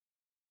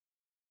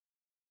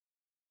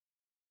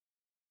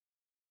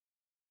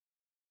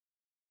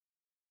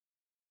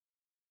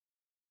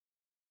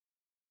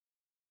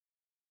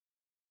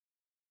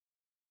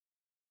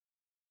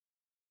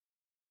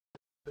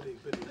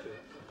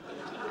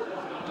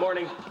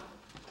Morning.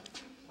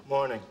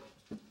 Morning.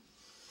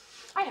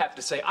 I have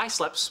to say, I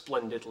slept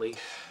splendidly.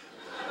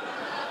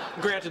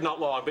 Granted, not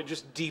long, but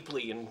just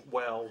deeply and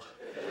well.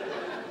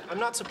 I'm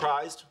not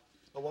surprised.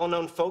 A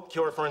well-known folk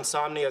cure for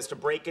insomnia is to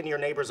break into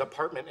your neighbor's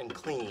apartment and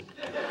clean.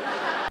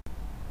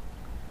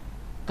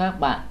 Các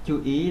bạn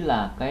chú ý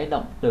là cái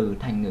động từ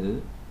thành ngữ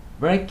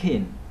break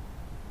in.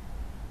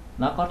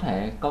 Nó có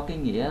thể có cái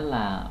nghĩa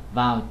là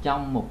vào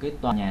trong một cái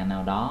tòa nhà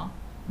nào đó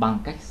bằng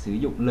cách sử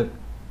dụng lực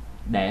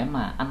để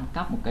mà ăn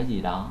cắp một cái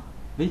gì đó.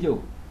 Ví dụ,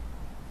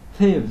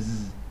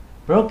 thieves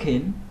broke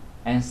in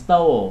and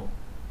stole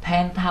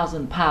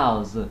 10,000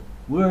 pounds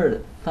worth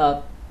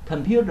of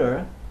computer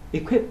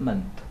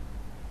equipment.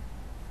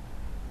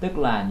 Tức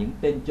là những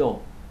tên trộm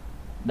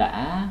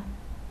đã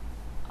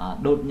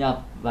đột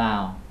nhập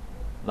vào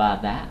và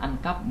đã ăn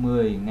cắp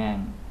 10.000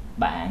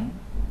 bảng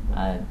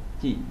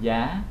trị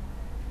giá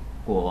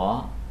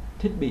của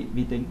thiết bị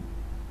vi tính.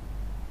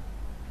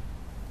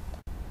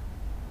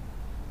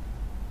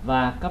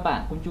 Và các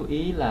bạn cũng chú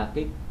ý là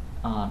cái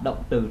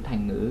động từ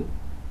thành ngữ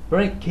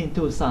break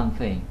into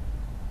something,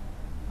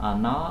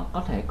 nó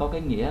có thể có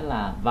cái nghĩa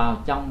là vào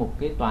trong một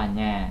cái tòa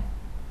nhà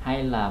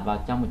hay là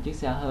vào trong một chiếc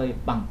xe hơi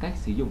bằng cách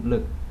sử dụng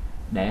lực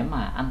để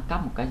mà ăn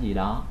cắp một cái gì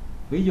đó.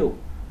 Ví dụ,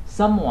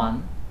 someone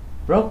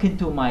broke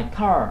into my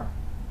car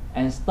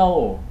and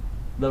stole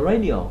the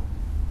radio.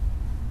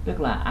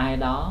 Tức là ai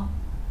đó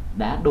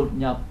đã đột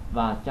nhập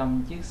vào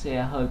trong chiếc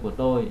xe hơi của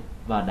tôi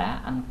và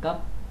đã ăn cắp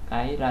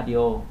cái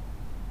radio.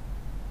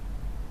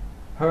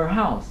 Her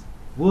house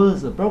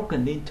was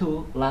broken into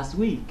last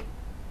week.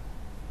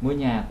 Ngôi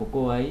nhà của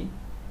cô ấy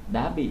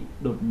đã bị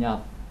đột nhập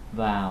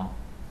vào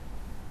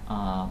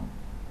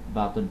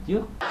tuần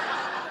trước.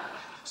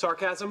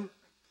 Sarcasm?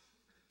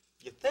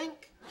 You think?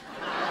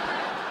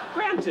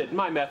 Granted,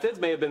 my methods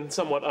may have been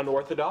somewhat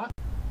unorthodox.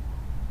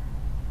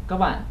 Các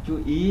bạn chú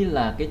ý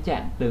là cái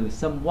trạng từ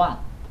somewhat,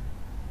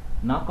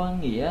 nó có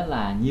nghĩa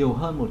là nhiều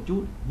hơn một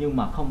chút nhưng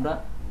mà không đó.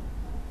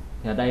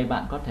 Thì ở đây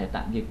bạn có thể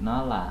tạm dịch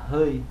nó là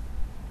hơi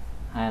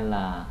hay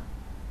là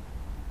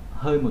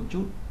hơi một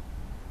chút.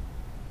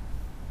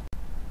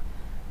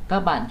 Các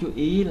bạn chú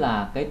ý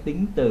là cái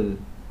tính từ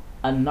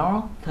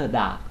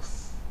unorthodox,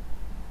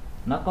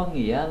 nó có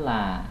nghĩa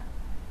là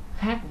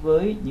khác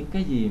với những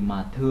cái gì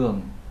mà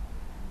thường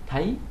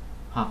thấy,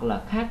 hoặc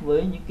là khác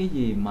với những cái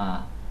gì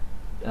mà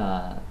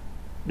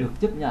được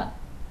chấp nhận.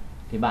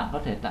 Thì bạn có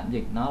thể tạm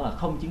dịch nó là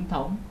không chính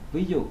thống.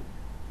 Ví dụ,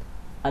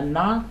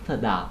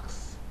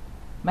 unorthodox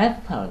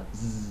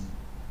methods,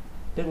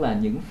 tức là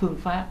những phương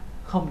pháp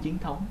không chính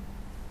thống.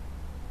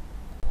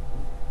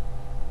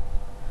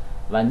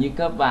 Và như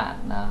các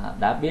bạn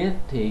đã biết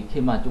thì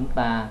khi mà chúng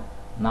ta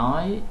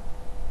nói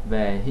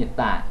về hiện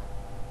tại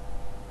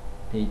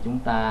thì chúng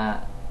ta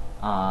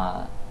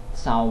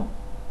sau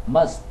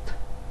must,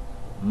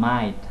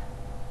 might,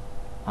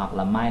 hoặc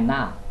là might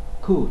not,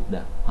 could,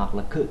 hoặc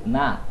là could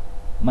not,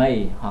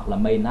 may, hoặc là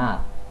may not,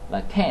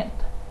 và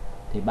can't,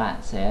 thì bạn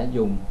sẽ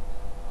dùng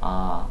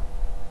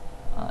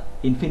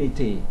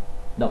infinity,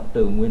 động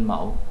từ nguyên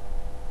mẫu,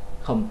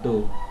 không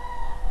tu.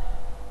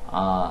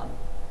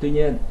 Tuy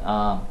nhiên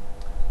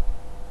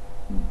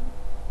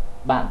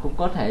bạn cũng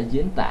có thể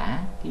diễn tả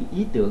cái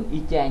ý tưởng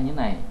y chang như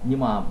này, nhưng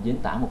mà diễn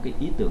tả một cái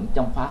ý tưởng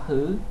trong quá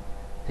khứ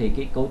thì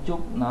cái cấu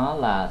trúc nó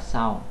là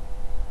sau.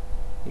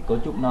 Thì cấu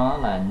trúc nó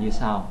là như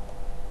sau: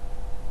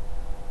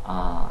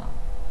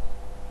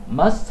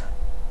 must,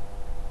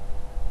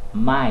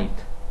 might,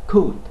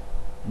 could,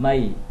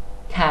 may,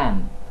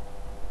 can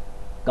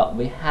cộng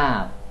với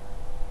have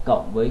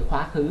cộng với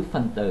quá khứ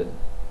phân từ.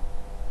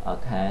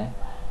 Ok,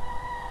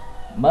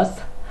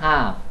 must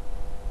have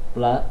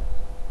plus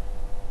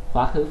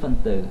quá khứ phân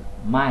từ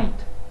might,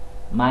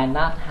 might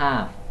not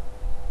have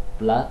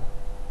plus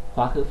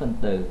quá khứ phân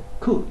từ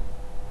could,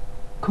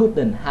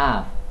 couldn't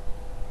have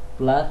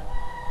plus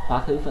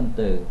quá khứ phân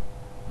từ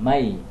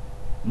may,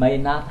 may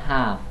not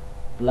have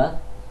plus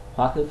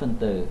quá khứ phân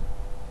từ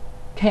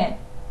can't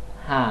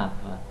have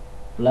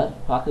plus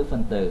quá khứ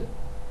phân từ.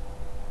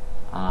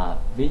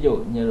 Ví dụ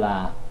như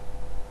là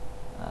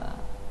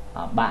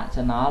bạn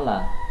sẽ nói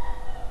là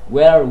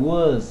where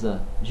was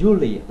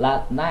Julie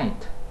last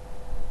night?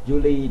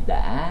 Julie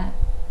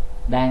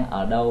đang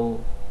ở đâu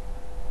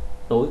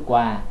tối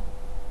qua?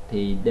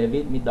 Thì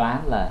David mới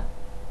đoán là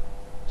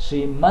she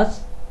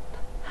must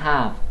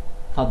have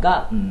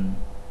forgotten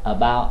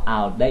about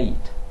our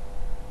date.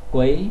 Cô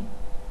ấy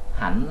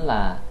hẳn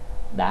là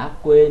đã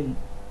quên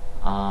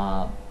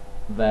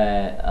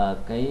về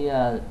cái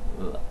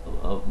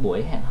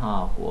buổi hẹn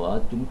hò của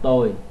chúng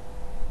tôi.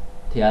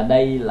 Thì ở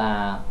đây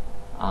là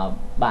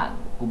bạn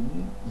cũng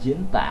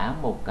diễn tả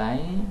một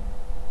cái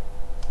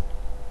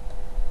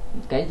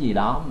gì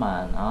đó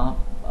mà nó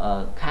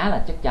khá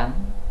là chắc chắn.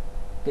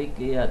 Cái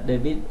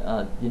David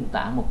diễn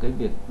tả một cái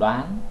việc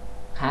đoán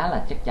khá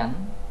là chắc chắn,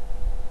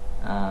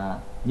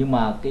 nhưng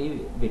mà cái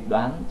việc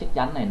đoán chắc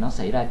chắn này nó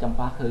xảy ra trong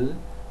quá khứ,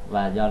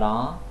 và do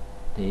đó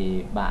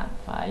thì bạn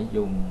phải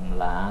dùng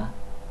là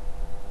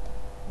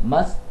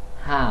must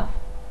have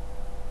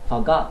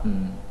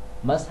forgotten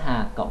must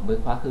have cộng với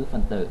quá khứ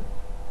phân từ.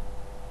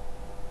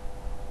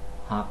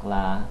 Hoặc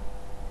là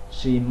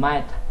she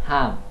might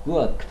have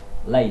worked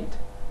late.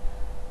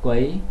 Cô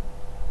ấy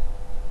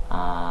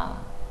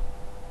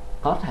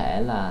có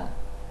thể là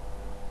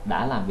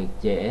đã làm việc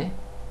trễ.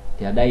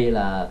 Thì ở đây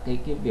là cái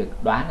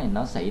việc đoán này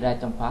nó xảy ra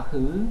trong quá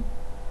khứ,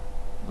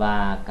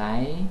 và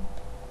cái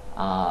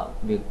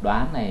việc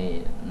đoán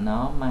này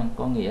nó mang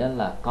có nghĩa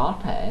là có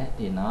thể,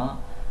 thì nó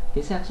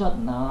cái xác suất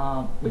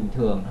nó bình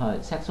thường thôi,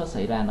 xác suất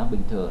xảy ra nó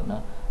bình thường,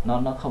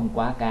 nó không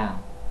quá cao.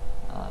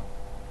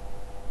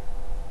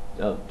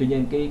 Tuy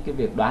nhiên cái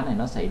việc đoán này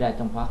nó xảy ra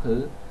trong quá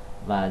khứ,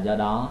 và do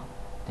đó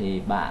thì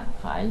bạn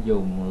phải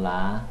dùng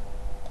là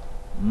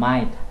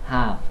might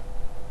have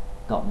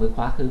cộng với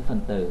quá khứ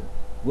phân từ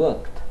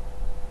worked.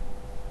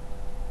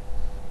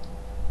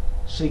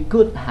 She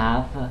could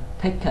have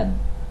taken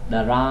the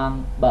wrong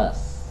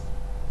bus.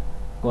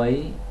 Cô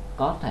ấy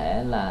có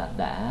thể là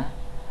đã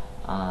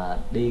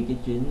đi cái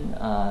chuyến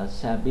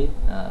xe buýt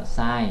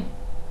sai.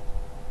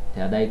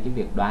 Thì ở đây cái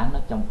việc đoán nó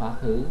trong quá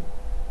khứ,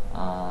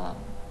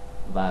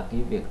 và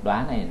cái việc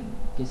đoán này,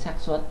 cái xác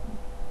suất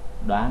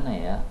đoán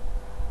này á,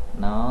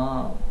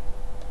 nó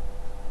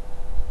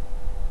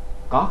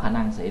có khả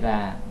năng xảy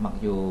ra, mặc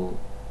dù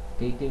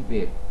cái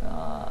việc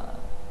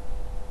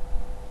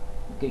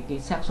cái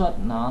xác suất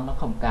nó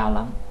không cao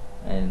lắm,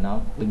 nó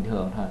bình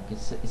thường thôi, cái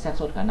xác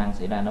suất khả năng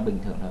xảy ra nó bình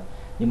thường thôi,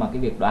 nhưng mà cái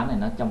việc đoán này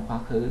nó trong quá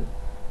khứ,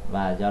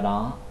 và do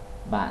đó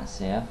bạn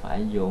sẽ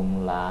phải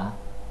dùng là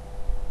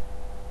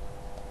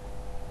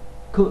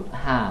could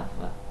have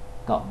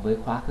cộng với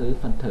quá khứ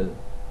phân từ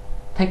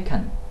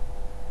taken.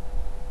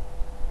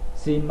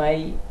 She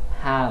may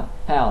have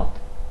felt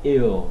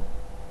ill.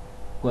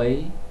 Cô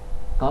ấy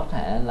có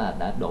thể là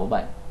đã đổ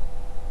bệnh.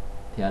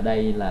 Thì ở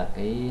đây là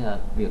cái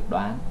việc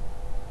đoán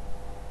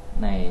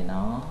này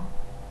nó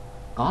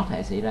có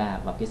thể xảy ra,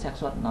 và cái xác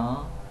suất nó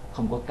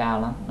không có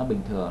cao lắm, nó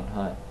bình thường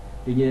thôi.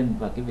 Tuy nhiên,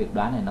 và cái việc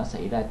đoán này nó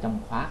xảy ra trong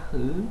quá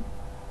khứ,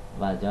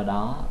 và do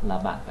đó là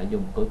bạn phải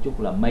dùng cấu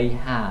trúc là may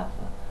have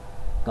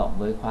cộng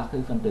với quá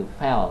khứ phân từ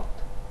felt.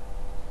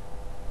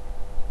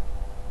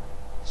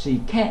 She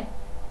can't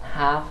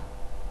have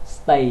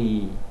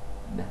stayed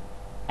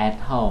at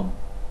home.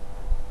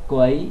 Cô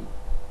ấy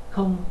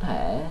không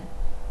thể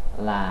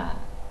là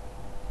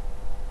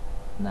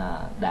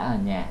đã ở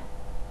nhà.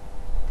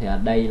 Thì ở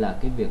đây là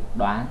cái việc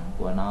đoán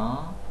của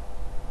nó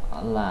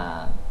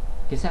là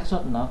cái xác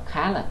suất nó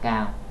khá là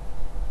cao,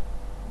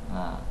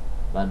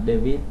 và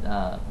David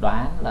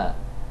đoán là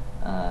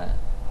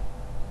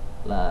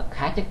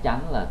khá chắc chắn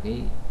là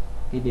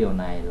cái điều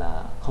này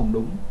là không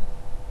đúng.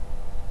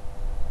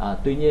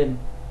 Tuy nhiên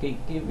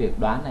cái việc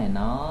đoán này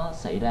nó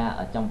xảy ra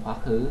ở trong quá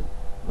khứ,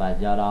 và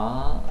do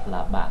đó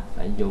là bạn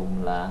phải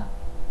dùng là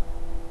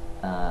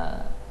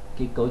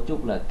cái cấu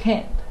trúc là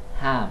can't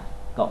have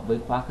cộng với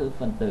quá khứ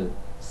phân từ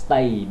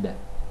stayed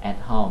at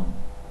home.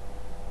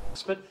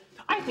 But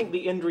I think the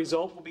end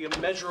result will be a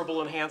measurable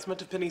enhancement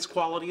of Penny's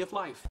quality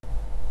of life.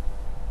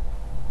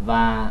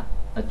 Và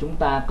chúng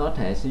ta có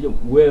thể sử dụng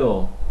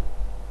will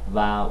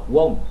và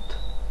won't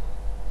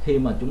khi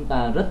mà chúng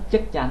ta rất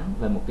chắc chắn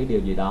về một cái điều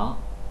gì đó.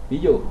 Ví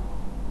dụ,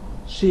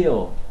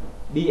 she'll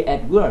be at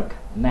work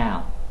now.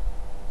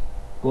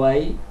 Cô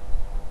ấy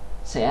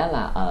sẽ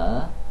là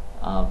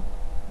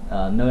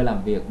ở nơi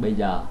làm việc bây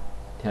giờ.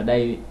 Thì ở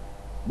đây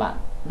bạn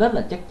rất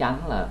là chắc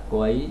chắn là cô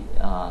ấy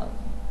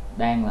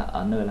đang là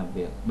ở nơi làm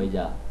việc bây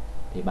giờ,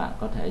 thì bạn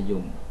có thể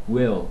dùng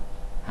will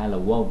hay là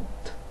won't.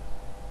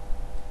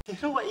 You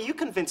know what? You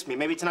convinced me.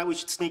 Maybe tonight we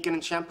should sneak in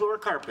and shampoo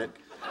our carpet.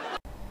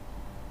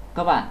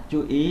 Các bạn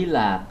chú ý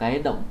là cái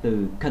động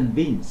từ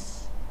convince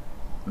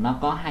nó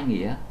có hai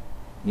nghĩa.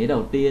 Nghĩa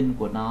đầu tiên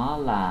của nó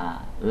là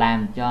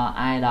làm cho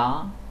ai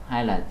đó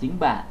hay là chính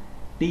bạn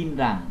tin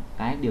rằng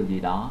cái điều gì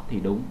đó thì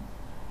đúng,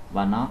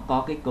 và nó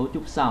có cái cấu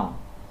trúc sau: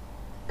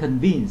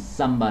 convince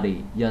somebody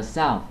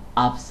yourself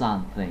of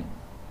something.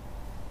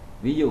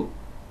 Ví dụ,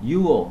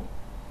 you will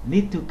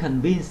need to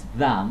convince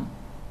them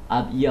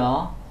of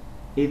your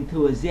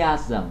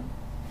enthusiasm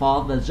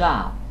for the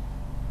job.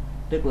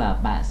 Tức là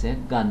bạn sẽ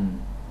cần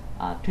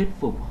thuyết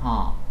phục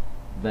họ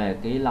về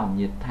cái lòng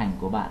nhiệt thành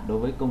của bạn đối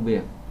với công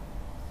việc.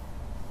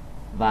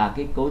 Và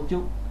cái cấu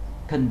trúc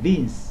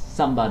convince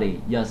somebody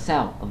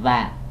yourself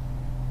that,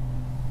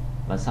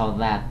 và sau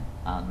that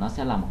nó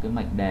sẽ là một cái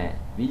mệnh đề.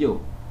 Ví dụ,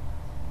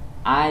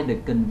 I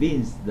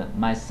convinced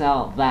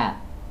myself that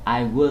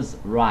I was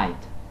right.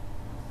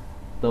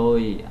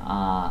 Tôi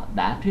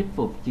đã thuyết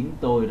phục chính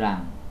tôi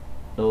rằng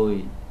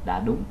tôi đã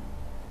đúng.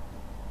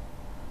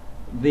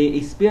 The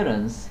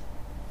experience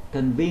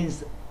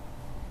convinced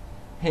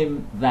him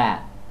that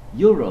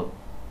Europe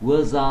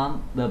was on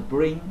the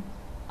brink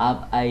of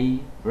a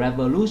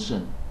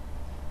revolution.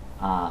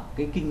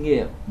 Cái kinh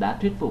nghiệm đã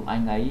thuyết phục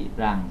anh ấy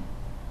rằng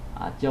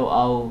châu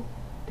Âu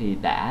thì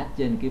đã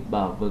trên cái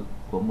bờ vực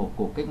của một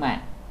cuộc cách mạng.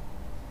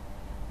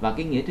 Và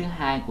cái nghĩa thứ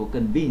hai của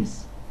convince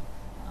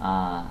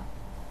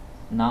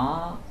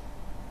nó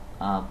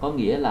có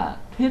nghĩa là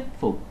thuyết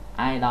phục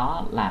ai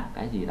đó làm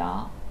cái gì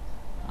đó,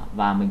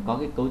 và mình có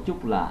cái cấu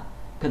trúc là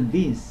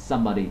convince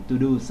somebody to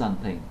do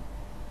something.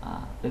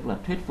 tức là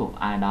thuyết phục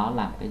ai đó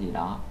làm cái gì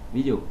đó.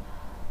 Ví dụ,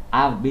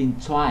 I've been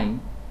trying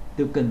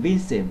to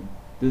convince him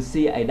to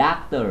see a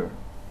doctor.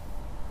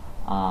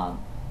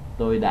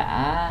 Tôi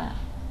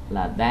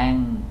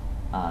đang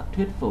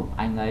thuyết phục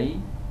anh ấy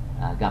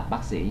gặp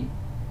bác sĩ.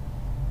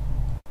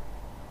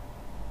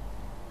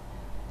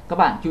 Các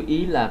bạn chú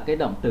ý là cái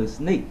động từ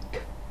sneak,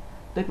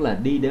 tức là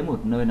đi đến một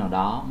nơi nào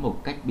đó một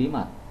cách bí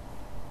mật,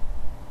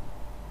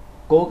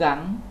 cố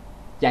gắng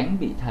tránh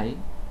bị thấy.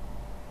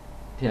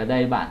 Thì ở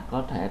đây bạn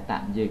có thể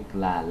tạm dịch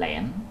là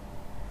lẻn,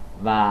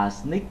 và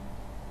sneak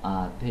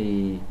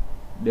thì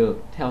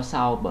được theo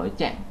sau bởi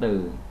trạng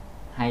từ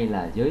hay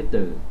là giới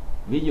từ.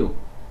 Ví dụ,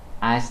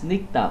 I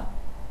sneaked up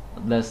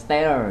the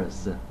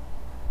stairs.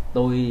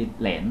 Tôi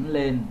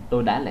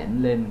đã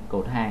lẻn lên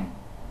cầu thang.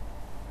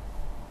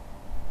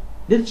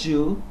 Did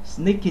you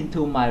sneak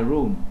into my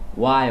room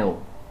while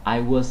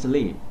I was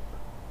asleep?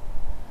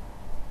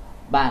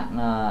 Bạn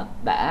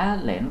đã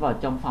lẻn vào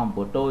trong phòng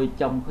của tôi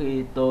trong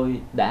khi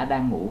tôi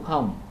đang ngủ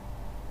không?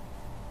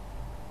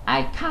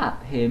 I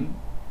caught him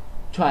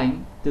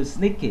trying to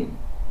sneak in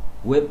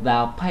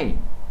without paying.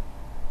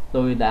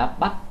 Tôi đã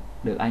bắt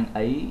được anh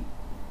ấy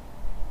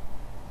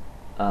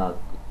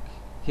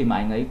khi mà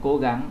anh ấy cố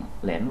gắng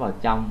lẻn vào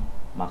trong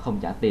mà không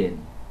trả tiền.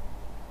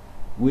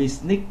 We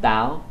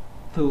sneaked out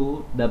through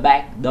the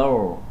back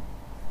door.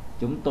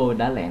 Chúng tôi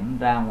đã lẻn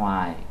ra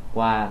ngoài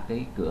qua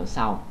cái cửa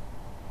sau.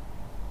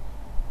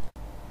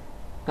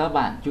 Các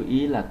bạn chú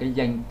ý là cái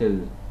danh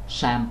từ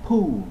shampoo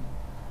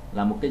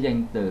là một cái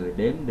danh từ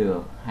đếm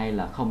được hay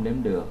là không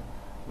đếm được,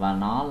 và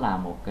nó là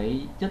một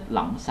cái chất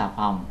lỏng xà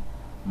phòng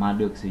mà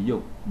được sử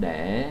dụng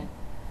để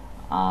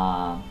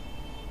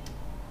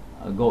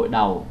gội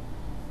đầu,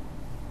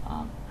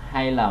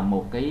 hay là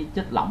một cái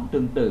chất lỏng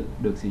tương tự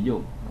được sử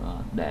dụng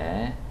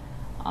để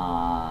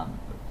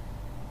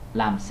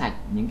làm sạch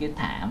những cái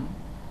thảm,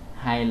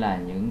 hay là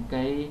những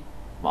cái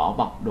vỏ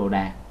bọc đồ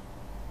đạc,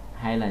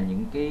 hay là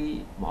những cái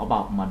vỏ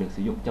bọc mà được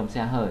sử dụng trong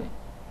xe hơi.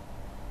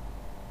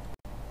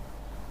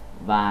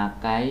 Và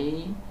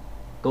cái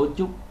cấu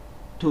trúc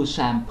to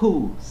shampoo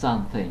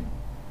something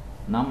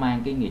nó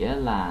mang cái nghĩa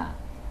là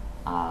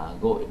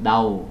gội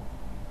đầu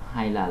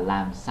hay là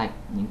làm sạch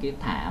những cái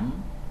thảm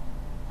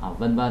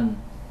vân vân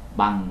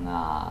bằng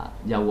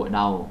dầu gội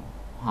đầu,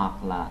 hoặc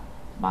là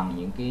bằng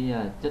những cái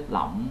chất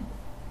lỏng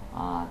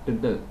tương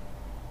tự.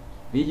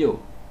 Ví dụ,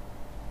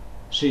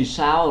 she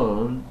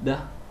showered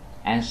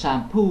and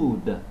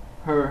shampooed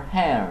her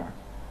hair,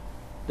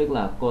 tức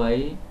là cô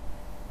ấy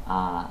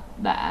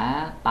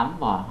đã tắm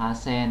vòi hoa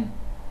sen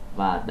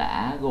và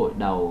đã gội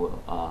đầu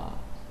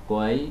cô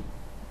ấy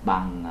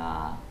bằng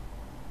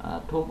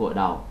thuốc gội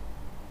đầu.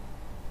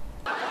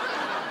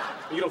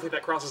 You don't think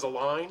that crosses a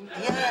line?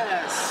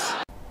 Yes!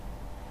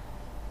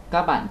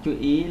 Các bạn chú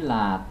ý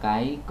là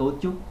cái cấu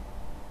trúc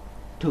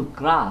to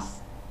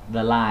cross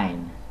the line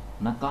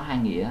nó có hai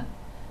nghĩa.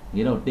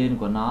 Nghĩa đầu tiên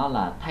của nó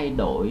là thay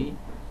đổi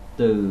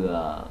từ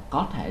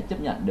có thể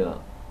chấp nhận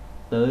được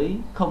tới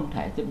không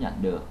thể chấp nhận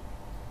được.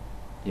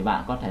 Thì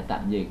bạn có thể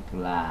tạm dịch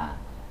là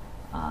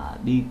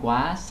đi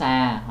quá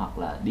xa, hoặc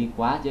là đi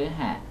quá giới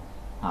hạn,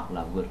 hoặc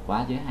là vượt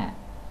quá giới hạn.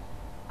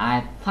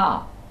 I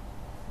thought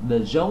the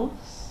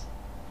jokes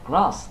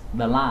crossed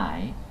the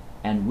line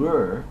and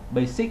were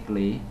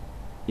basically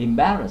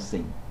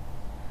embarrassing.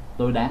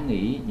 Tôi đã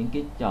nghĩ những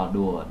cái trò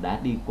đùa đã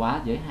đi quá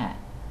giới hạn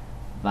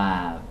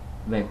và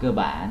về cơ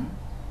bản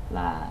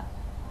là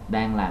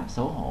đang làm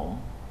xấu hổ.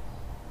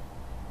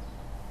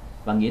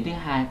 Và nghĩa thứ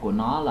hai của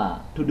nó là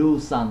to do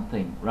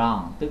something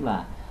wrong, tức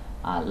là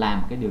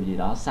làm cái điều gì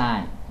đó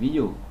sai. Ví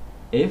dụ,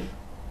 if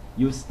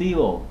you steal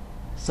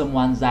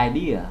someone's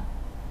idea,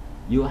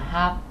 you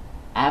have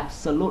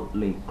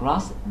absolutely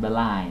crossed the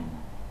line.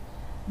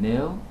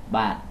 Nếu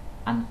bạn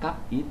ăn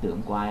cắp ý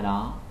tưởng của ai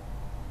đó,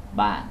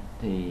 bạn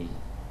thì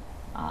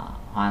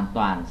hoàn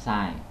toàn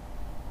sai.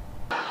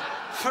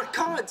 For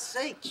God's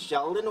sake,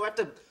 Sheldon, do I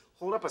have to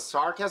hold up a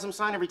sarcasm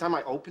sign every time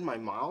I open my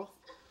mouth?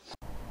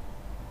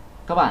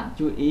 Các bạn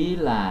chú ý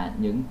là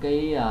những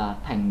cái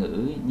thành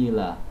ngữ như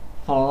là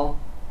for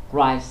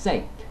Christ's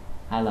sake,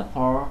 hay là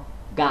for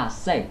God's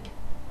sake,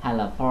 hay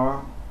là for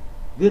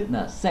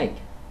goodness sake,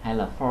 hay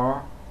là for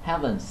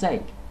heaven's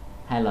sake,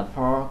 hay là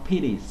for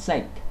pity's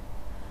sake.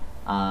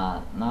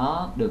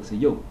 Nó được sử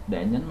dụng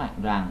để nhấn mạnh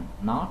rằng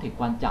nó thì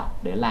quan trọng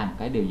để làm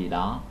cái điều gì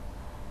đó,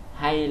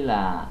 hay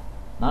là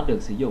nó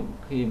được sử dụng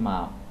khi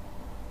mà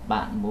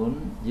bạn muốn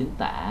diễn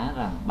tả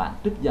rằng bạn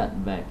tức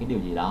giận về cái điều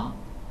gì đó.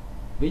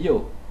 Ví dụ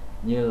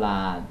như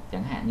là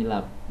chẳng hạn như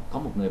là có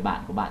một người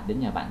bạn của bạn đến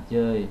nhà bạn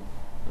chơi,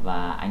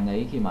 và anh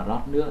ấy khi mà rót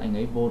nước, anh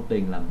ấy vô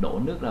tình làm đổ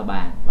nước ra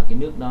bàn, và cái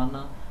nước đó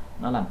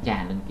nó làm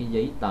tràn lên cái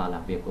giấy tờ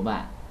làm việc của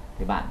bạn.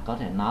 Thì bạn có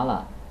thể nói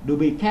là do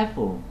be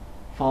careful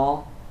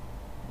for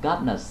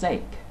God's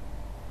sake.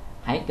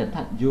 Hãy cẩn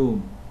thận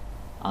dùm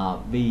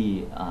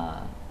vì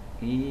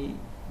cái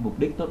mục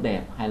đích tốt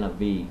đẹp, hay là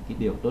vì cái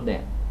điều tốt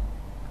đẹp.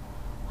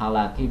 Hoặc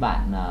là khi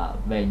bạn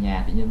về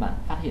nhà tự nhiên bạn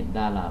phát hiện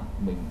ra là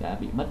mình đã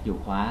bị mất chìa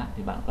khóa,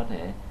 thì bạn có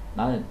thể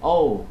nói là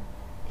oh,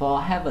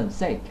 for heaven's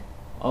sake,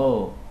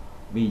 oh,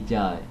 vì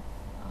trời,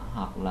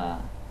 hoặc là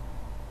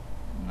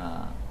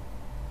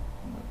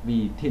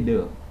vì thiên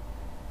đường.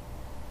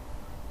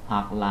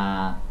 Hoặc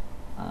là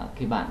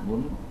khi bạn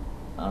muốn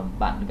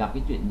bạn gặp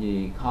cái chuyện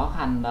gì khó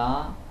khăn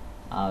đó,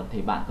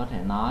 thì bạn có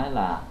thể nói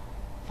là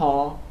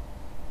for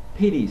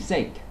pity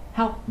sake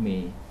help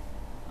me,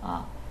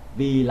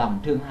 vì lòng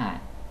thương hại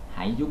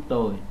hãy giúp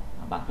tôi.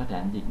 Bạn có thể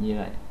làm dịch như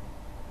vậy,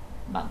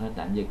 bạn có thể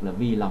tạm dịch là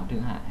vì lòng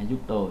thương hại hãy giúp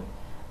tôi.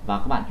 Và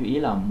các bạn chú ý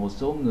là một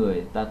số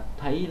người ta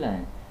thấy là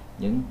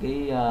những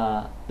cái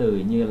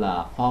từ như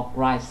là for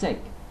Christ's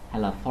sake,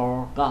 hay là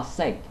for God's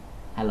sake,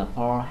 hay là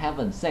for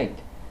heaven's sake,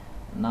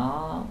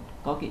 nó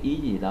có cái ý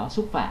gì đó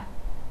xúc phạm,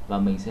 và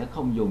mình sẽ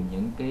không dùng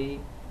những cái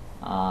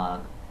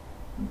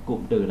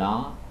cụm từ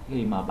đó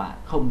khi mà bạn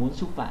không muốn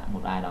xúc phạm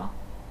một ai đó.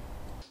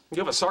 You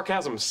have a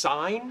sarcasm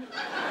sign?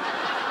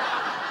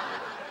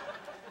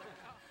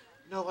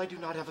 No, I do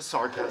not have a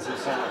sarcasm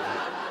sign.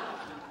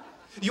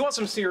 You want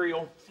some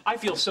cereal? I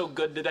feel so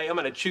good today, I'm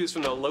going to choose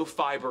from the low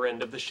fiber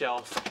end of the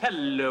shelf.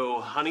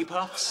 Hello, Honey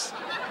Puffs.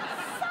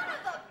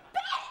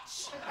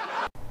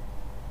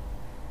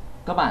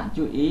 Các bạn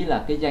chú ý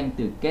là cái danh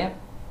từ kép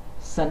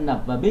son of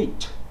a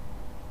bitch,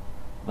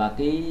 và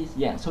cái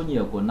dạng số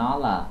nhiều của nó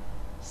là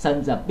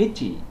sons of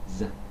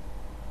bitches,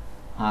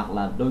 hoặc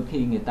là đôi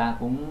khi người ta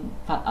cũng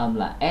phát âm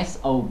là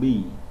SOB,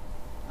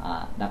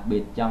 đặc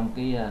biệt trong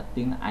cái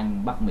tiếng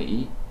Anh Bắc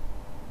Mỹ.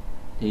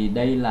 Thì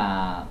đây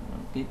là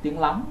cái tiếng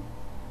lóng,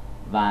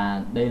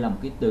 và đây là một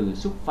cái từ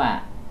xúc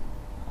phạm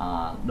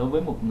đối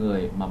với một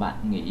người mà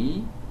bạn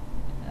nghĩ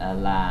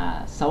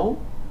là xấu,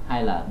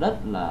 hay là rất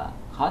là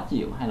khó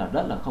chịu, hay là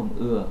rất là không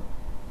ưa,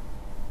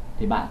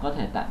 thì bạn có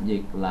thể tạm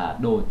dịch là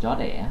đồ chó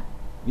đẻ.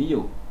 Ví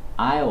dụ,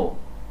 I'll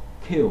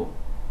kill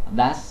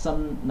that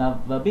son of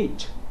a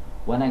bitch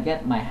when I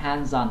get my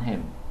hands on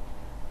him.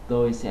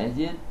 Tôi sẽ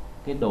giết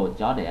cái đồ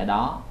chó đẻ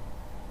đó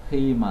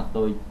khi mà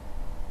tôi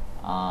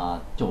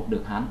chộp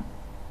được hắn.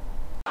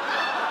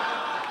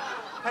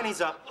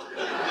 Penny's up.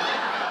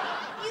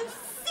 You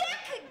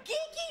sick,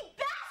 geeky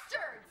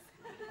bastards!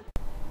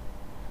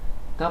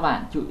 Các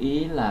bạn chú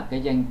ý là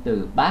cái danh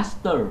từ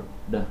bastard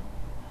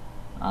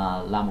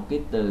là một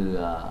cái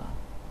từ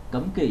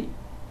cấm kỵ,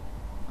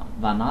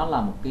 và nó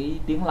là một cái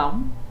tiếng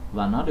lóng,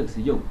 và nó được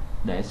sử dụng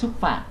để xúc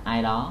phạm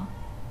ai đó,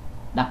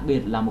 đặc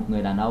biệt là một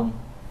người đàn ông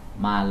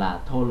mà là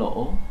thô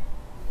lỗ,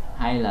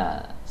 hay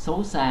là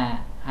xấu xa,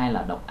 hay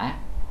là độc ác.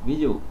 Ví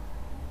dụ,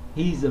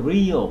 he's a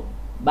real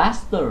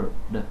bastard.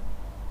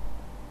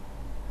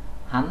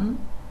 Hắn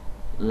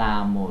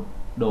là một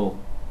đồ,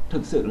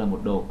 thực sự là một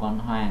đồ con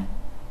hoang.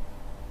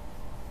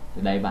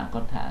 Thì đây bạn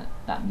có thể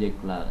tạm dịch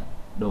là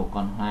đồ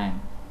con hoang.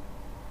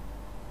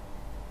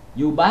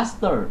 You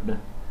bastard,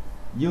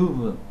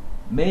 you've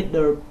made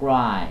her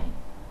cry.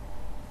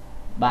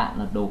 Bạn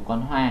là đồ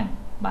con hoang,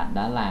 bạn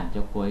đã làm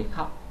cho cô ấy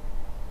khóc.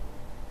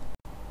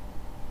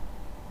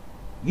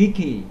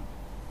 Geeky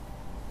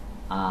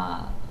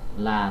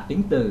là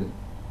tính từ,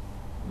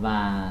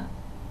 và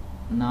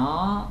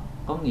nó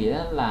có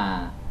nghĩa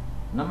là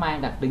nó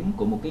mang đặc tính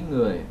của một cái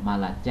người mà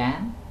là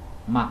chán,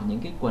 mặc những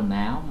cái quần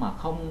áo mà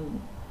không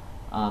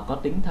có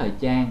tính thời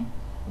trang,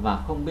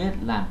 và không biết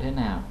làm thế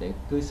nào để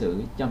cư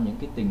xử trong những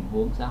cái tình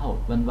huống xã hội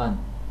vân vân,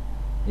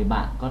 thì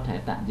bạn có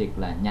thể tạm dịch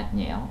là nhạt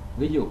nhẽo.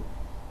 Ví dụ,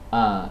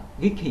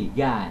 geeky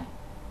guy,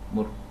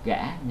 một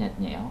gã nhạt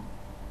nhẽo.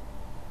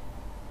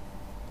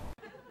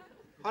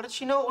 How did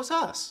she know it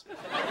was us?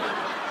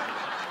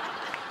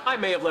 I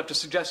may have left a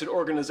suggested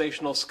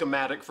organizational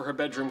schematic for her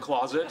bedroom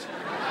closet.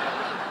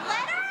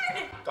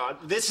 Leonard!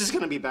 God, this is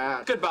gonna be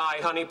bad.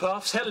 Goodbye, Honey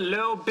Puffs.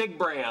 Hello, Big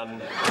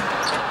Brand.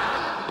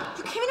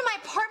 You came into my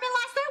apartment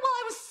last night while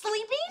I was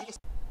sleeping?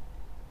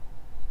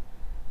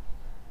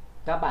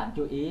 Các bạn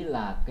chú ý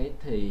là cái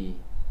thì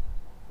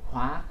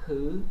quá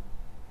khứ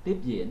tiếp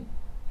diễn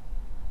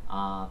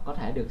có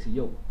thể được sử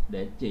dụng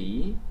để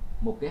chỉ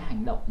một cái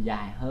hành động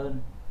dài hơn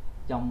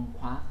trong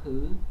quá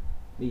khứ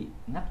bị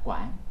ngắt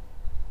quãng.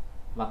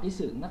 Và cái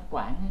sự ngắt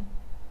quãng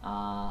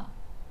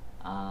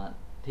ấy,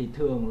 thì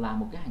thường là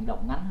một cái hành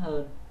động ngắn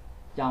hơn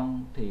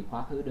trong thì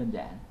quá khứ đơn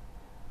giản.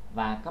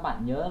 Và các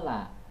bạn nhớ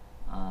là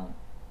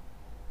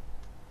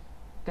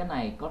cái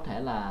này có thể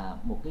là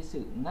một cái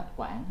sự ngắt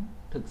quãng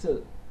thực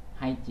sự,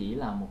 hay chỉ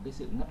là một cái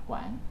sự ngắt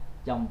quãng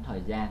trong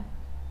thời gian.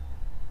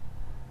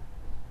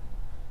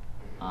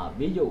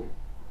 Ví dụ,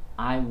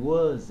 I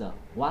was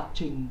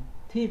watching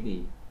TV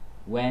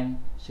when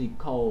she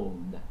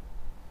called.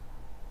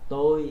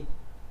 Tôi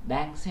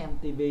đang xem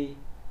TV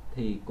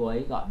thì cô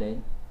ấy gọi đến.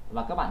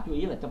 Và các bạn chú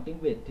ý là trong tiếng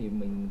Việt thì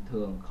mình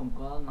thường không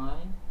có nói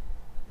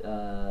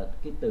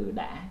cái từ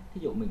đã.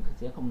 Thí dụ mình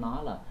sẽ không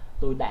nói là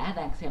tôi đã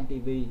đang xem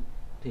TV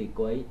thì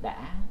cô ấy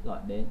đã gọi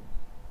đến,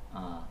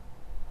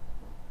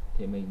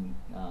 thì mình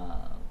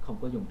không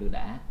có dùng từ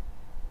đã.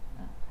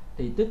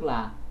 Thì tức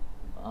là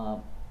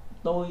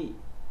tôi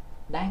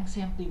đang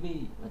xem TV,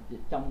 và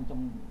trong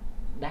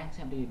đang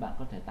xem TV bạn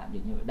có thể tạm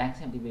dịch như vậy, đang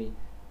xem TV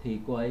thì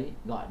cô ấy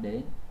gọi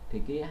đến,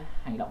 thì cái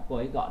hành động cô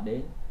ấy gọi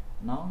đến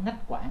nó ngắt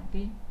quãng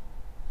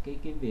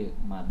cái việc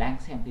mà đang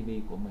xem TV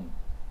của mình.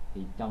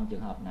 Thì trong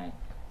trường hợp này,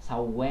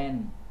 sau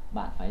when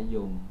bạn phải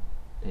dùng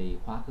thì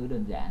quá khứ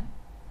đơn giản,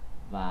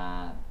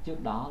 và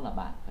trước đó là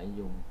bạn phải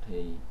dùng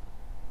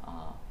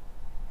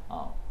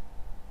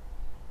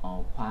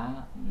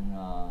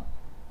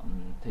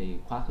thì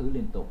khóa khứ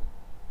liên tục.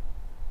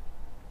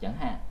 Chẳng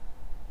hạn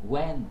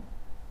when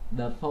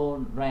the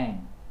phone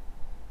rang,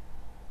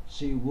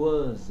 she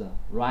was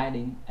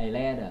writing a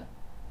letter.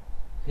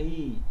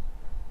 Khi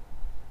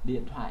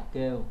điện thoại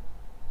kêu,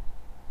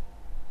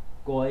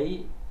 cô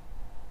ấy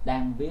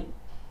đang viết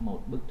một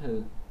bức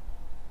thư.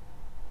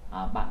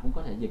 Bạn cũng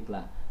có thể dịch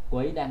là cô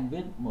ấy đang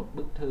viết một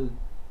bức thư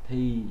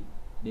thì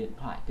điện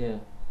thoại kêu.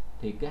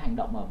 Thì cái hành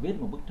động mà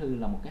viết một bức thư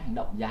là một cái hành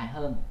động dài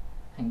hơn.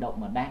 Hành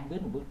động mà đang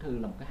viết một bức thư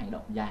là một cái hành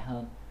động dài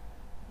hơn.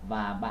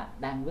 Và bạn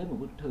đang viết một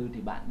bức thư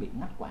thì bạn bị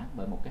ngắt quãng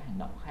bởi một cái hành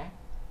động khác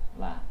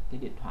là cái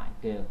điện thoại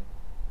kêu.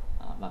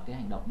 Và cái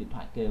hành động điện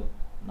thoại kêu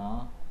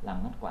nó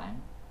làm ngắt quãng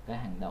cái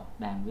hành động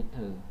đang viết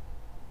thư.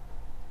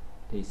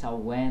 Thì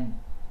sau when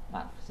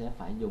bạn sẽ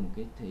phải dùng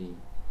cái thì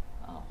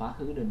khóa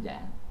khứ đơn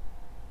giản,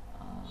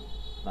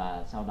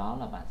 và sau đó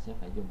là bạn sẽ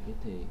phải dùng cái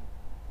thì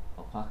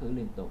khóa khứ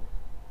liên tục,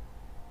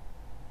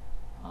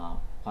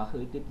 khóa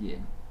khứ tiếp diễn.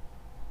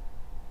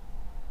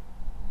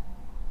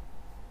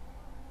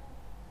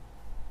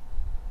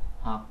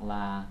 Hoặc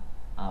là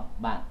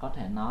bạn có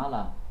thể nói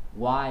là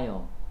while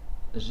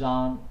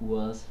John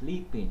was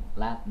sleeping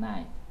last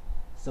night,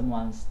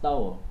 someone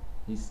stole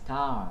his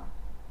car.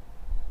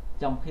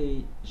 Trong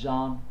khi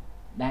John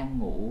đang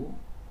ngủ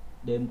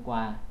đêm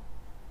qua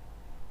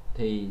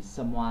thì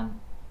someone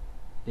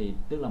thì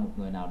tức là một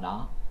người nào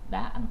đó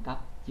đã ăn cắp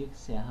chiếc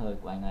xe hơi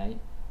của anh ấy.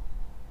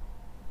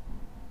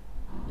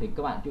 Thì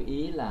các bạn chú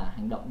ý là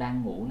hành động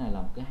đang ngủ này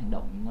là một cái hành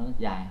động nó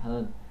dài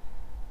hơn,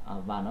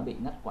 và nó bị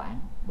ngắt quãng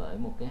bởi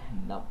một cái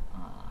hành động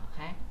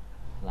khác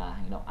là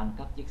hành động ăn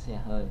cắp chiếc xe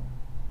hơi.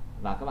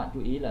 Và các bạn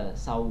chú ý là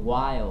sau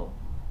while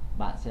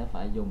bạn sẽ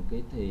phải dùng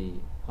cái thì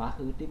khóa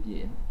khứ tiếp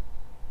diễn.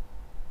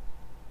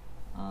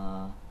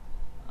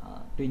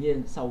 Tuy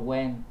nhiên sau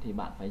when thì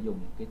bạn phải dùng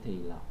cái thì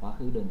là khóa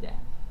khứ đơn giản.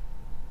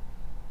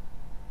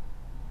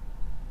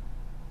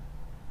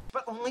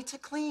 But only to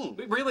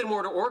clean. Really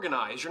more to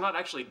organize. You're not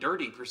actually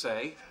dirty per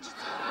se.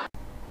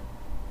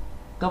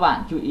 Các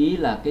bạn chú ý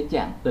là cái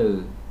trạng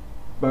từ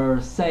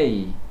per se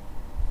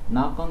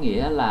nó có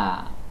nghĩa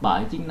là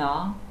bởi chính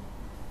nó,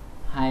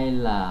 hay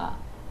là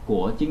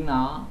của chính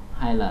nó,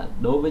 hay là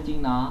đối với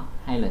chính nó,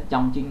 hay là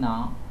trong chính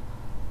nó,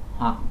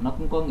 hoặc nó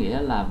cũng có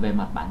nghĩa là về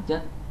mặt bản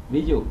chất.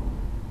 Ví dụ,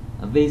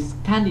 this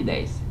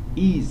candidate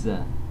is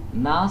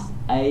not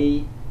a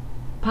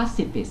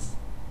pacifist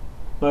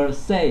per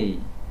se,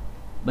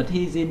 but he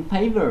is in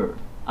favor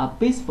of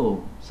peaceful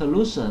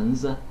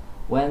solutions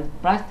when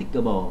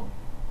practicable.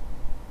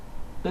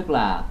 Tức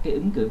là cái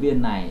ứng cử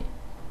viên này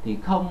thì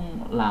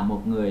không là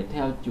một người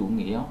theo chủ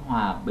nghĩa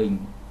hòa bình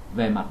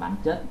về mặt bản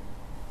chất.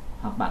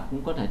 Hoặc bạn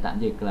cũng có thể tạm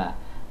dịch là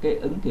cái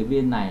ứng cử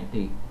viên này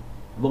thì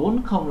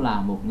vốn không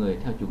là một người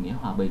theo chủ nghĩa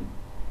hòa bình,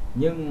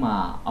 nhưng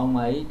mà ông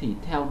ấy thì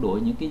theo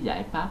đuổi những cái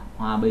giải pháp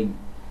hòa bình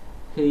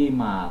khi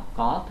mà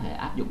có thể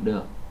áp dụng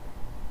được.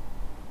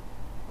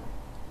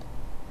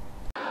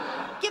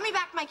 Give me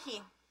back my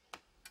key.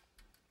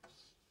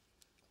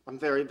 I'm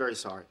very, very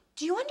sorry.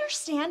 Do you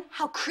understand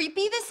how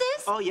creepy this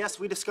is? Oh, yes,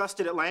 we discussed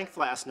it at length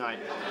last night.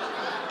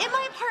 In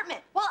my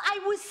apartment while I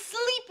was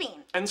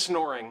sleeping. And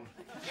snoring.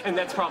 And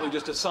that's probably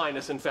just a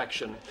sinus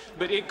infection.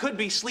 But it could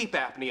be sleep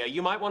apnea.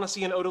 You might want to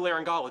see an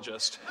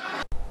otolaryngologist.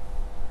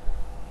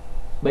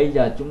 Bây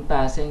giờ chúng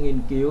ta sẽ nghiên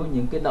cứu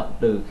những cái động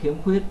từ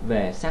khiếm khuyết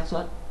về xác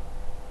suất.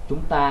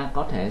 Chúng ta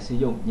có thể sử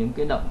dụng những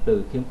cái động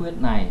từ khiếm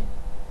khuyết này,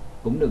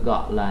 cũng được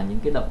gọi là những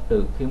cái động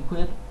từ khiếm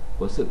khuyết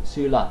của sự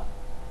suy luận,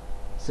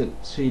 sự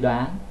suy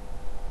đoán,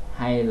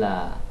 hay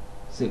là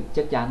sự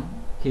chắc chắn.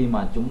 Khi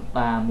mà chúng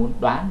ta muốn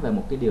đoán về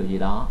một cái điều gì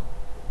đó,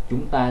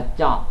 chúng ta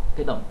chọn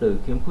cái động từ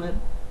khiếm khuyết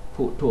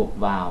phụ thuộc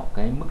vào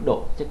cái mức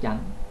độ chắc chắn,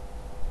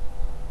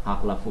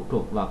 hoặc là phụ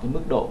thuộc vào cái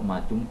mức độ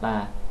mà chúng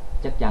ta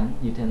chắc chắn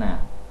như thế nào.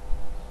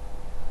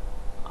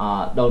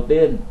 Đầu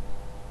tiên,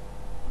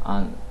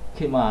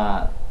 khi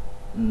mà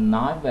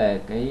nói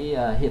về cái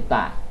hiện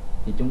tại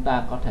thì chúng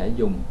ta có thể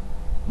dùng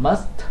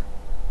must,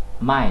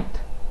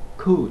 might,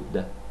 could,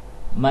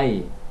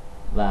 may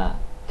và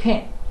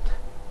can't.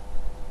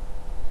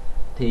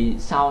 Thì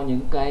sau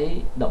những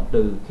cái động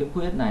từ khiếm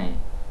khuyết này,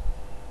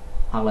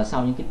 hoặc là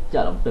sau những cái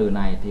trợ động từ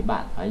này, thì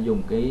bạn phải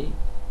dùng cái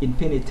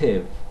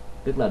infinitive,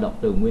 tức là động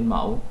từ nguyên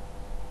mẫu.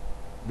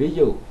 Ví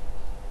dụ,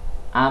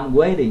 I'm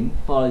waiting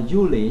for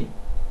Julie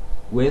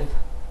with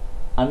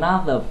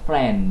another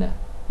friend,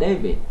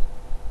 David.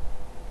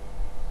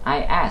 I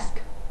ask,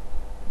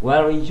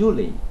 where is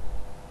Julie?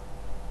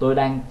 Tôi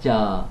đang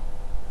chờ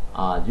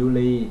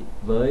Julie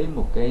với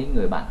một cái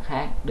người bạn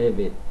khác,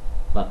 David,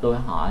 và tôi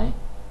hỏi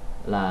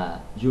là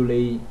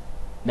Julie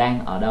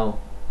đang ở đâu?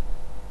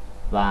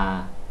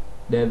 Và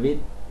David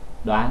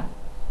đoán,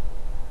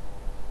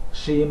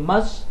 she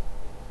must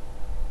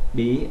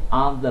be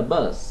on the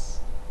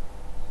bus.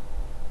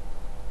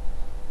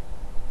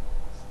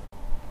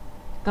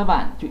 Các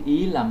bạn chú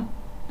ý là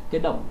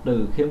cái động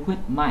từ khiếm khuyết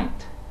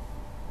might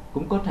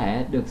cũng có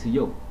thể được sử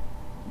dụng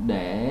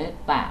để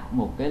tạo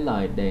một cái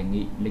lời đề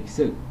nghị lịch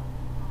sự.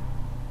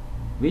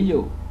 Ví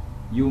dụ,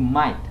 you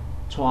might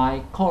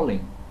try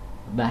calling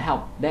the help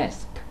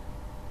desk.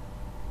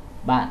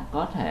 Bạn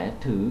có thể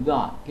thử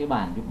gọi cái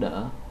bàn giúp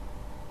đỡ.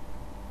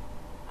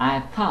 I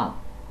thought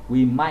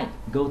we might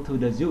go to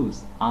the zoo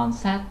on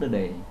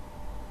Saturday.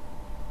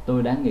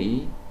 Tôi đã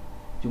nghĩ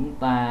chúng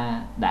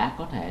ta đã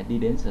có thể đi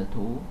đến sở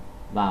thú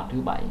vào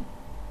thứ Bảy.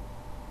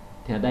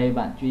 Thì ở đây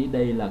bạn chú ý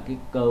đây là cái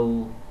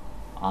câu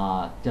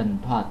trần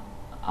thuật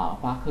ở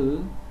quá khứ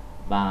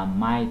và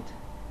might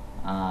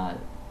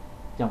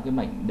trong cái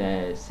mệnh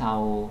đề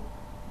sau,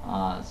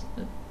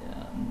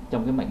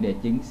 trong cái mệnh đề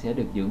chính sẽ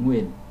được giữ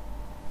nguyên.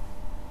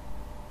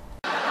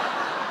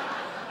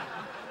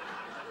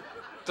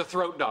 The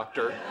throat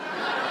doctor.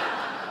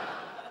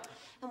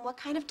 And what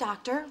kind of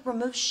doctor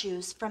removes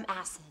shoes from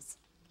asses?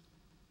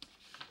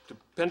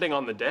 Depending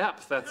on the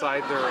depth, that's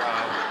either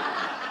a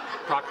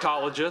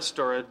proctologist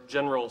or a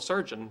general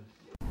surgeon.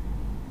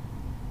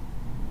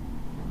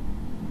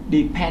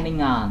 Depending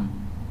on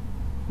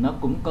nó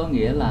cũng có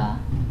nghĩa là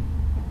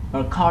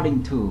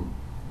according to,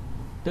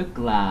 tức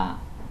là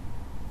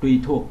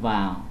tùy thuộc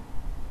vào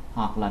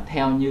hoặc là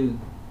theo như.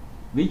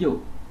 Ví dụ,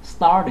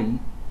 starting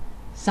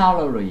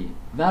salary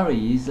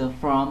varies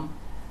from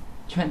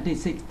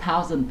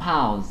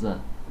 £26,000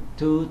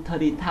 to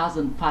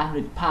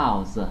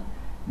 £30,500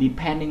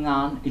 depending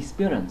on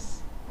experience.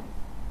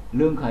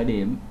 Lương khởi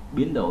điểm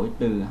biến đổi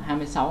từ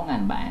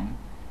 26.000 bảng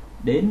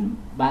đến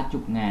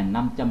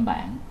 30.500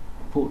 bảng,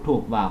 phụ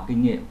thuộc vào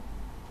kinh nghiệm.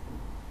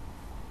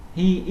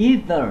 He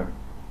either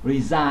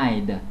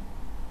resigned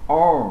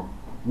or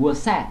was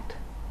sacked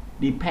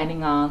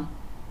depending on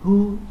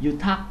who you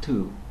talk to.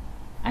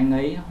 Anh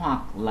ấy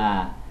hoặc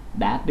là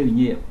đã từ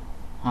nhiệm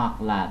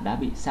hoặc là đã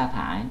bị sa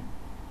thải,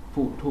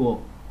 phụ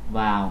thuộc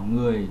vào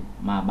người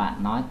mà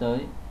bạn nói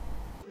tới.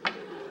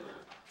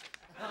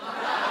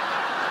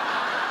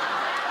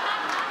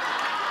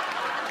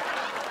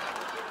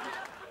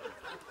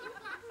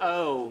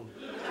 Oh.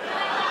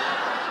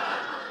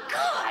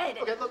 God!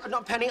 Okay, look,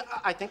 no, Penny,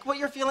 I think what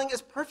you're feeling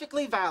is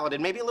perfectly valid,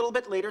 and maybe a little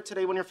bit later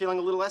today when you're feeling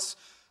a little less,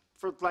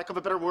 for lack of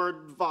a better word,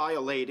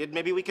 violated,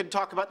 maybe we could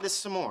talk about this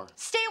some more.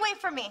 Stay away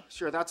from me.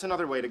 Sure, that's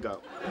another way to go.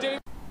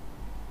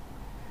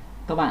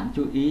 Các bạn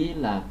chú ý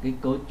là cái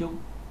cấu trúc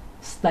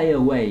stay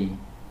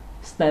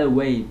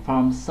away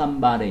from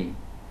somebody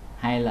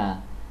hay là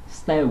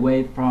stay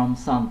away from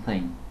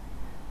something,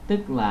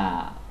 tức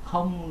là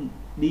không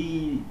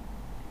đi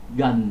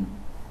gần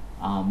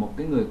một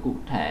cái người cụ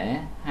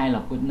thể hay là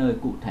một nơi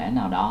cụ thể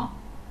nào đó.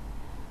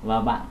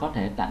 Và bạn có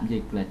thể tạm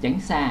dịch là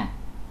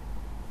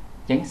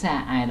tránh xa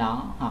ai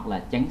đó hoặc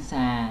là tránh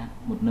xa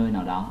một nơi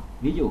nào đó.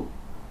 Ví dụ,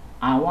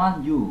 I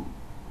want you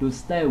to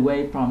stay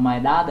away from my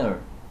daughter.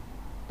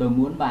 Tôi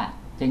muốn bạn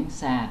tránh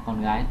xa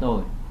con gái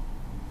tôi.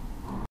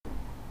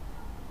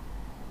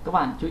 Các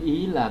bạn chú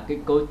ý là cái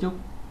cấu trúc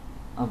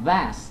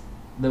that's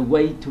the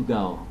way to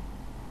go,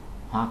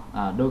 hoặc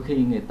đôi khi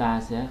người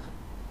ta sẽ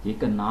chỉ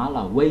cần nói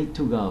là way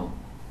to go.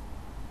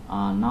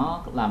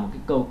 Nó là một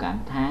cái câu cảm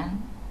thán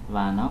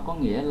và nó có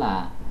nghĩa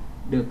là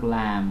được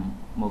làm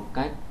một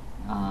cách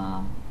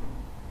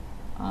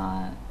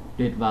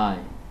tuyệt vời.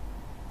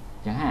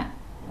 Chẳng hạn,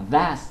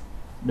 that's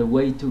the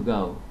way to go,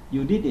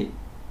 you did it.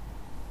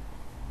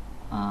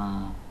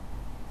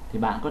 Thì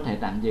bạn có thể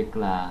tạm dịch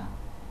là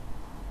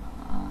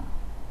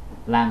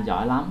làm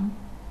giỏi lắm,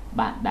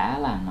 bạn đã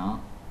làm nó.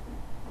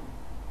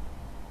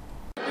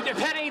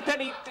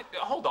 Penny,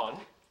 hold on.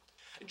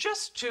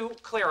 Just to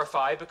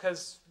clarify,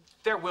 because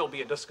there will be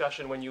a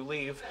discussion when you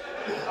leave.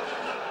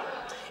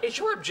 Is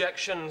your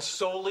objection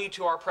solely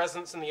to our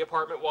presence in the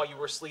apartment while you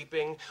were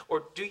sleeping,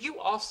 or do you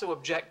also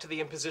object to the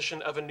imposition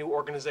of a new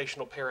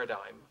organizational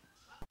paradigm?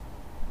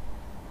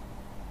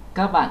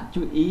 Các bạn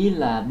chú ý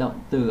là động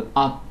từ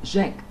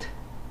object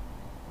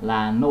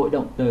là nội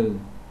động từ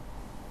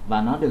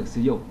và nó được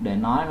sử dụng để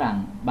nói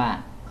rằng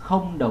bạn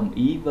không đồng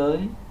ý với,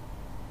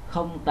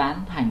 không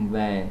tán thành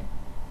về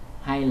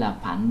hay là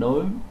phản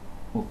đối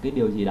một cái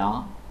điều gì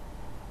đó.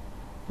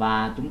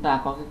 Và chúng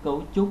ta có cái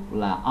cấu trúc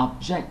là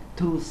object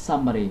to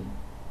somebody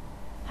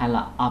hay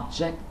là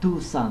object to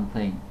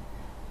something,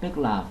 tức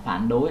là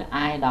phản đối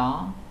ai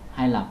đó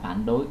hay là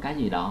phản đối cái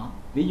gì đó.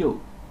 Ví dụ,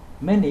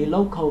 many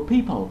local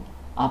people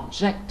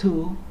object to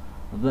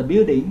the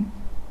building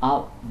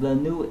of the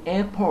new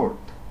airport.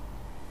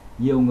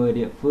 Nhiều người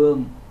địa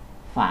phương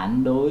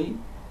phản đối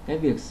cái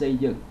việc xây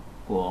dựng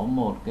của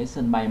một cái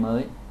sân bay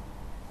mới.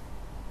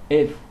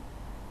 If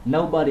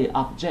nobody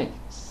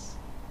objects,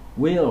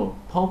 we'll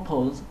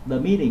propose the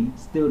meeting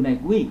still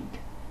next week.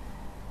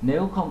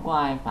 Nếu không có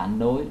ai phản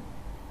đối,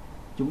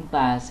 chúng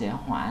ta sẽ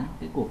hoãn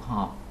cái cuộc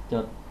họp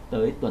cho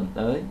tới tuần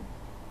tới.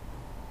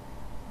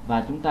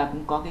 Và chúng ta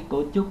cũng có cái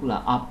cấu trúc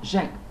là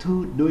object to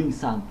doing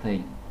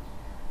something,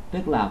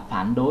 tức là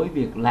phản đối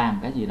việc làm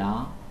cái gì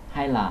đó,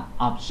 hay là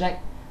object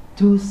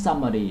to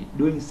somebody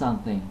doing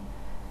something,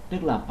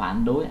 tức là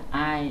phản đối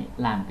ai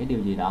làm cái điều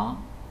gì đó.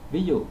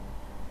 Ví dụ,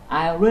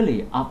 I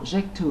really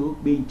object to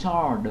being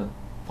charged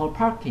for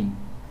parking.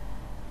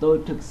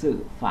 Tôi thực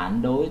sự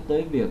phản đối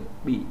tới việc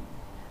bị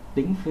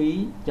tính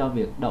phí cho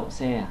việc đậu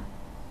xe.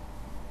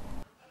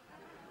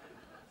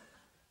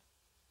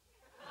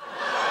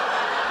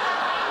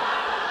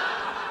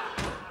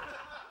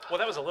 Well,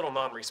 that was a little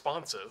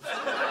non-responsive.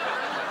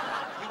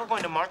 You were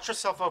going to march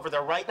yourself over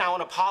there right now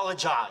and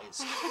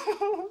apologize.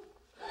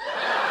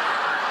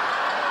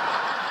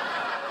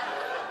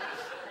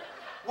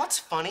 What's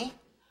funny?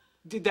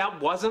 That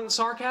wasn't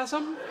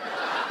sarcasm?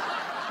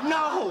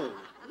 No!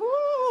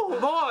 Woo,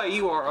 boy,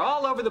 you are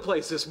all over the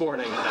place this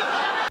morning.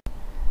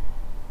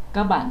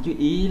 Các bạn chú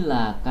ý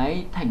là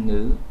cái thành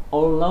ngữ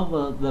all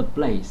over the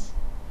place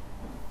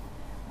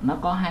nó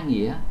có hai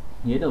nghĩa.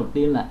 Nghĩa đầu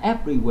tiên là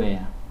everywhere,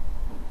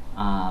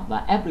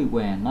 và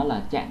everywhere nó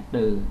là trạng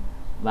từ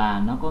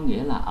và nó có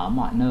nghĩa là ở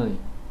mọi nơi.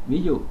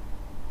 Ví dụ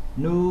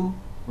new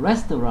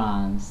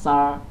restaurants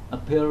are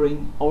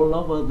appearing all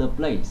over the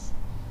place.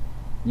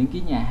 Những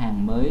cái nhà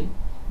hàng mới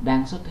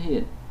đang xuất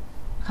hiện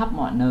khắp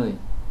mọi nơi.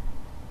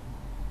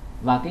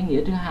 Và cái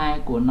nghĩa thứ hai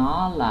của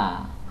nó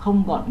là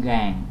không gọn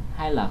gàng,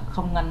 hay là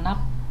không ngăn nắp,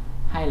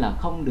 hay là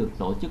không được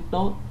tổ chức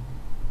tốt.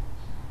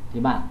 Thì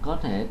bạn có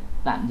thể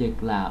tạm dịch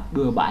là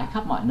bừa bãi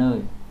khắp mọi nơi.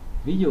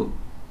 Ví dụ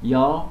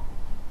your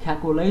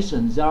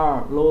calculations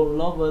are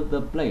all over the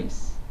place.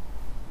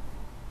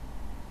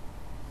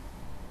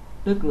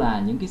 Tức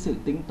là những cái sự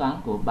tính toán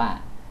của bạn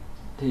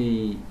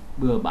thì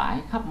bừa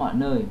bãi khắp mọi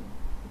nơi,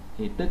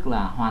 thì tức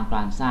là hoàn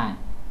toàn sai.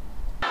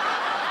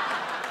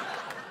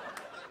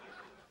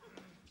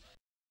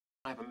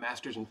 I have a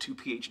master's and 2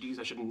 PhDs.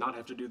 I should not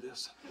have to do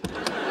this.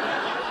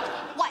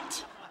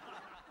 What?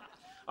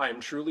 I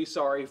am truly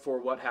sorry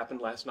for what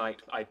happened last night.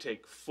 I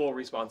take full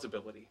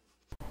responsibility.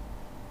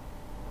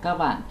 Các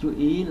bạn chú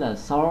ý là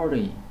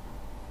sorry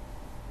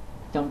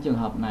trong trường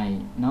hợp này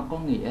nó có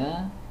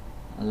nghĩa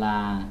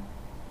là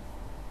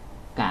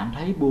cảm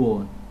thấy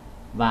buồn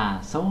và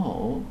xấu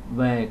hổ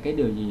về cái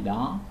điều gì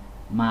đó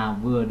mà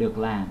vừa được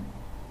làm.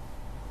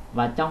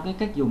 Và trong cái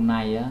cách dùng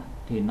này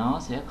thì nó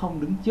sẽ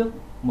không đứng trước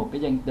một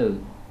cái danh từ.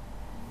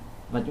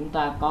 Và chúng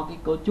ta có cái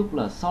cấu trúc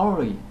là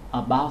sorry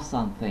about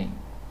something.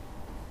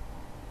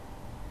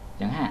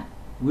 Chẳng hạn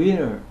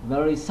we're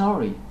very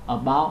sorry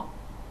about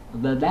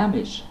the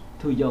damage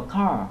to your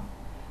car.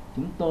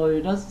 Chúng tôi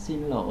rất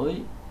xin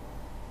lỗi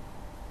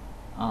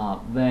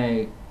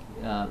về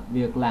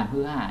việc làm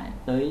hư hại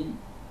tới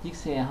chiếc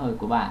xe hơi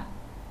của bạn.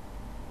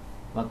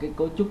 Và cái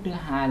cấu trúc thứ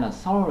hai là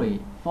sorry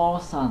for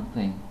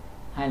something,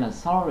 hay là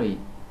sorry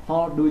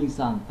for doing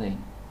something.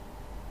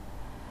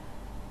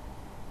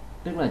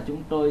 Tức là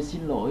chúng tôi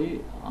xin lỗi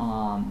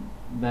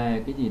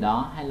về cái gì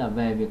đó, hay là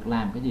về việc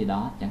làm cái gì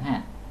đó. Chẳng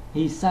hạn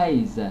he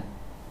says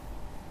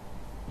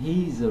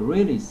he's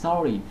really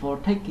sorry for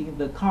taking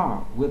the car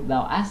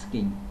without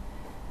asking.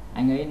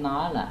 Anh ấy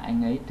nói là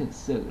anh ấy thực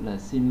sự là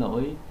xin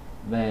lỗi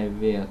về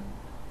việc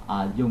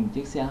dùng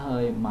chiếc xe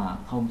hơi mà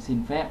không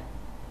xin phép.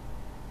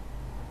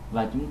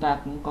 Và chúng ta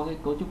cũng có cái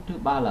cấu trúc thứ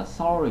ba là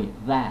sorry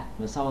that,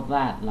 và sau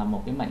that là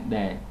một cái mệnh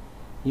đề.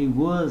 He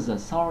was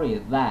sorry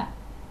that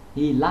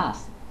he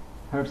lost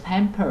her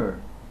temper.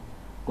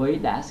 Cô ấy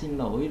đã xin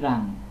lỗi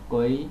rằng cô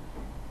ấy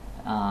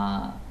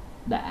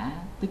đã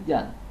tức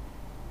giận.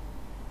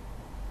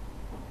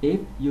 If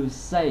you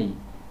say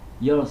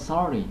you're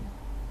sorry,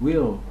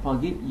 we'll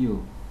forgive you.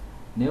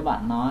 Nếu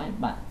bạn nói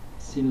bạn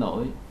xin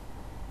lỗi,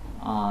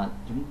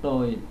 chúng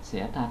tôi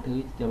sẽ tha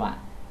thứ cho bạn.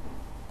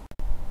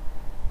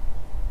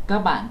 Các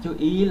bạn chú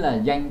ý là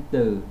danh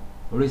từ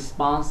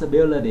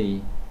responsibility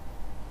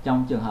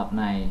trong trường hợp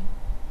này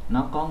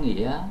nó có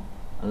nghĩa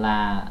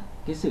là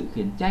cái sự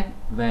khiển trách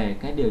về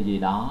cái điều gì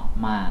đó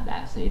mà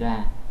đã xảy ra.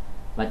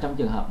 Và trong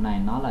trường hợp này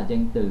nó là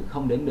danh từ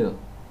không đếm được.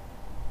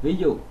 Ví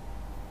dụ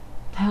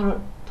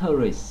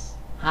terrorists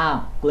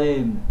have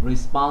claimed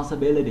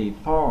responsibility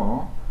for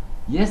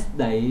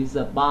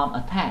yesterday's bomb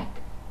attack.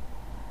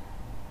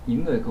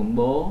 Những người khủng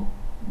bố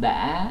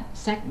đã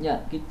xác nhận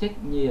cái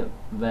trách nhiệm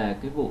về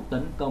cái vụ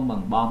tấn công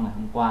bằng bom ngày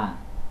hôm qua.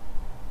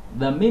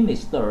 The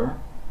minister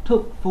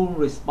took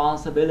full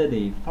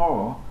responsibility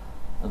for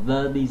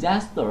the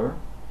disaster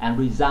and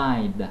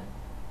resigned.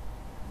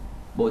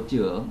 Bộ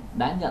trưởng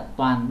đã nhận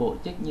toàn bộ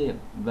trách nhiệm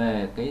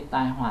về cái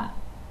tai họa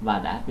và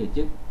đã từ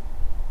chức.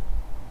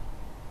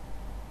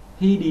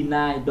 He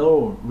denied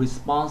all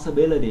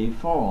responsibility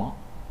for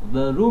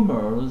the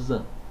rumors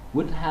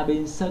which have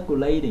been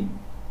circulating.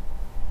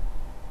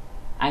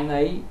 Anh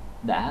ấy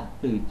đã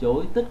từ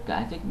chối tất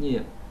cả trách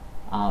nhiệm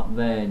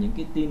về những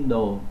cái tin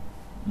đồn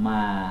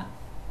mà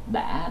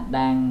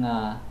đang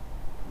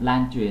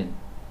lan truyền.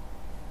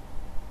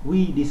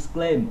 We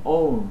disclaim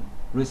all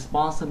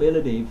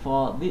responsibility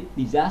for this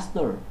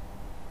disaster.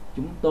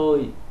 Chúng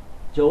tôi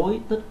chối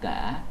tất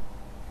cả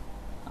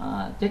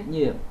trách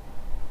nhiệm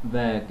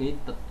về cái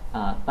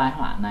tai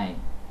họa này.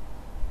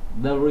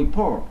 The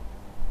report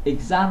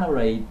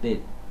exonerated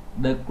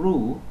the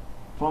crew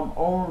from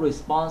all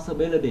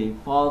responsibility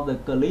for the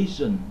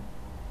collision.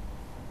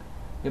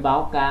 Cái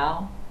báo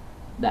cáo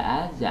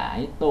đã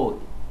giải tội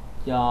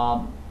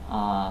cho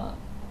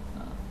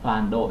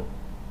toàn đội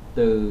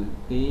từ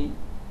cái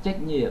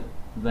trách nhiệm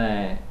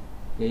về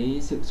cái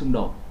sự xung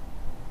đột.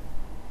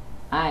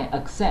 I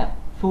accept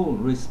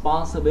full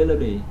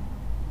responsibility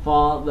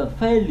for the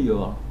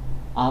failure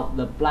of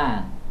the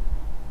plan.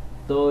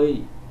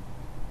 Tôi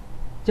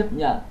chấp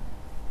nhận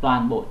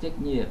toàn bộ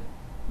trách nhiệm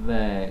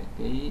về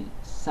cái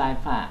sai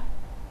phạm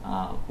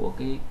của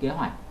cái kế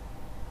hoạch.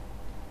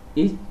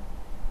 Each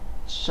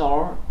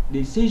short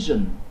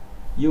decision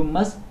you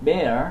must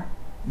bear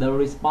the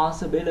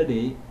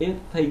responsibility if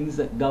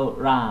things go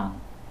wrong.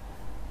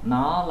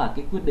 Nó là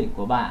cái quyết định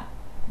của bạn.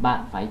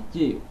 Bạn phải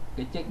chịu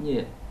cái trách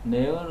nhiệm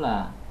nếu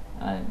là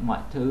mọi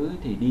thứ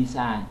thì đi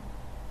sai.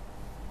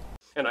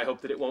 And I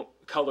hope that it won't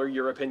color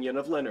your opinion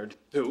of Leonard,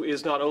 who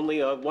is not only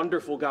a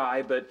wonderful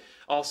guy, but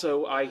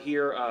also, I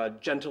hear, a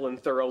gentle and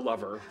thorough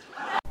lover.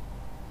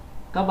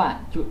 Các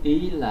bạn chú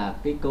ý là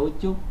cái cấu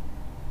trúc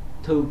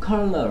to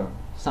color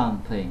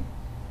something.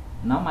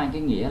 Nó mang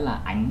cái nghĩa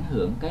là ảnh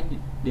hưởng cái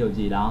điều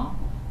gì đó,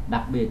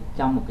 đặc biệt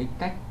trong một cái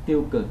cách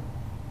tiêu cực.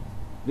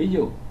 Ví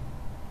dụ,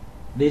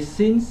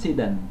 this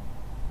incident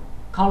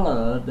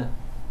colored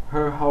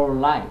her whole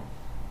life.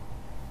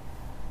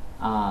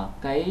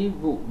 Cái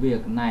vụ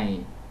việc này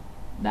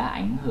đã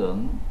ảnh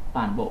hưởng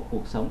toàn bộ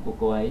cuộc sống của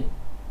cô ấy.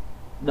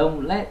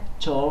 Don't let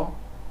your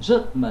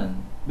judgment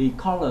be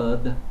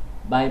colored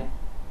by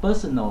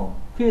personal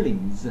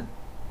feelings.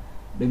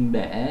 Đừng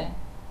để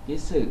cái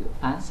sự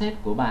phán xét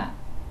của bạn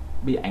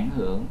bị ảnh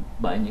hưởng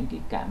bởi những cái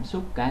cảm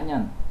xúc cá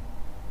nhân.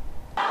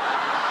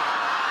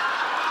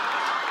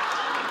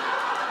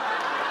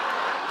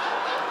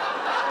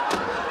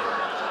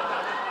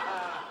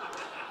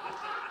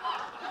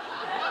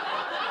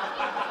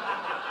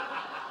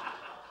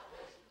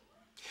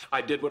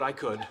 I did what I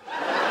could.